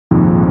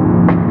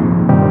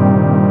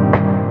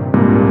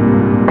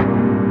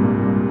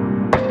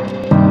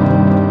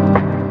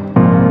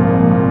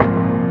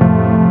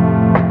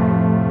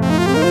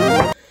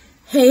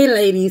Hey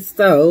ladies,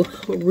 so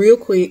real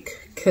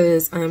quick,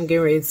 because I'm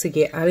getting ready to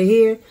get out of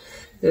here,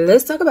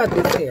 let's talk about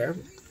this hair.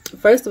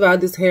 First of all,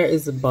 this hair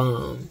is a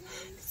bomb.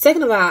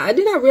 Second of all, I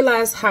did not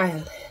realize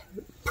how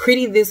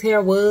pretty this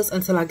hair was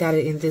until I got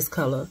it in this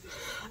color.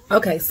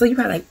 Okay, so you're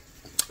probably like,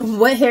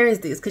 what hair is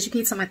this? Because you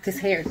keep talking about this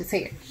hair.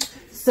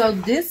 So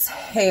this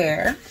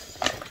hair,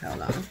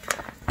 hold on,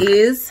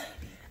 is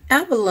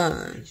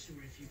Avalon.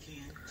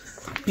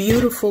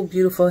 Beautiful,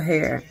 beautiful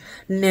hair.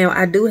 Now,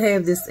 I do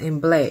have this in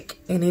black,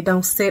 and it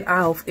don't set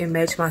off and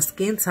match my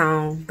skin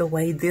tone the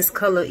way this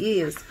color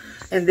is.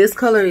 And this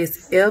color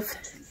is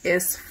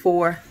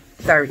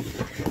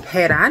FS430.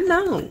 Had I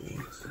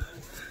known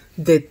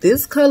that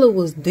this color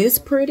was this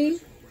pretty,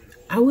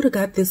 I would have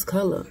got this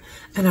color,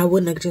 and I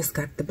wouldn't have just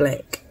got the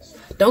black.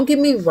 Don't get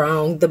me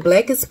wrong, the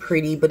black is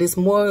pretty, but it's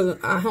more,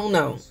 I don't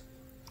know,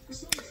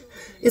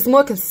 it's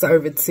more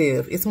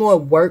conservative. It's more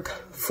work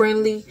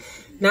friendly.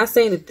 Not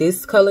saying that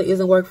this color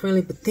isn't work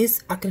friendly, but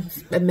this, I can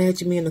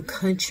imagine me in the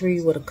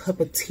country with a cup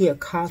of tea or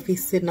coffee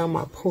sitting on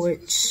my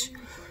porch,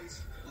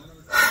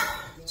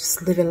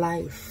 just living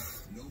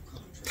life.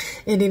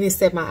 And then it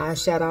set my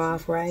eyeshadow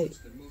off right,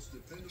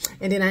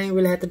 and then I ain't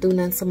really have to do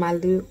nothing to my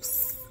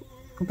lips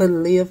but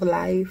live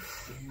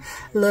life.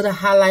 A little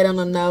highlight on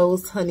the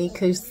nose, honey,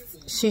 because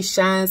she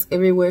shines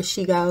everywhere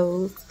she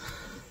goes.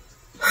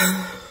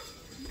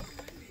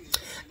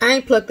 I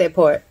ain't plucked that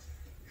part.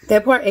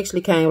 That part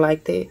actually came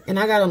like that, and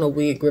I got on a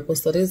wig gripper,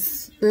 so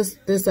this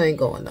ain't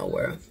going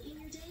nowhere.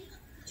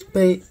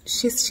 But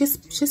she's cute.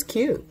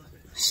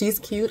 She's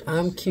cute.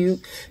 I'm cute.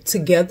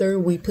 Together,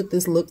 we put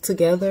this look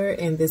together,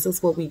 and this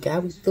is what we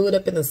got. We threw it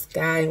up in the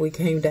sky, and we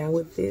came down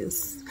with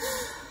this.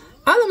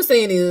 All I'm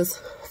saying is,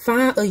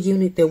 find a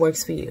unit that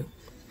works for you.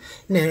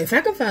 Now, if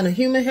I can find a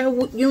human hair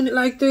unit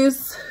like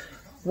this,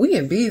 we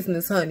in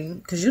business, honey,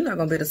 because you're not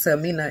going to be able to sell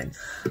me nothing.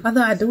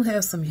 Although I do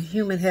have some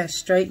human hair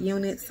straight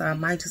units, so I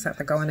might just have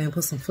to go in there and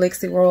put some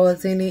flexi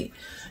rods in it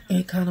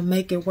and kind of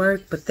make it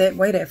work. But that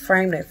way, that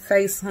frame, that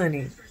face,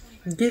 honey,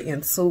 get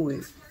into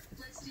it.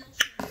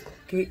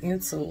 Get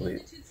into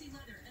it.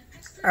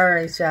 All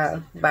right,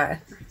 y'all.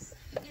 Bye.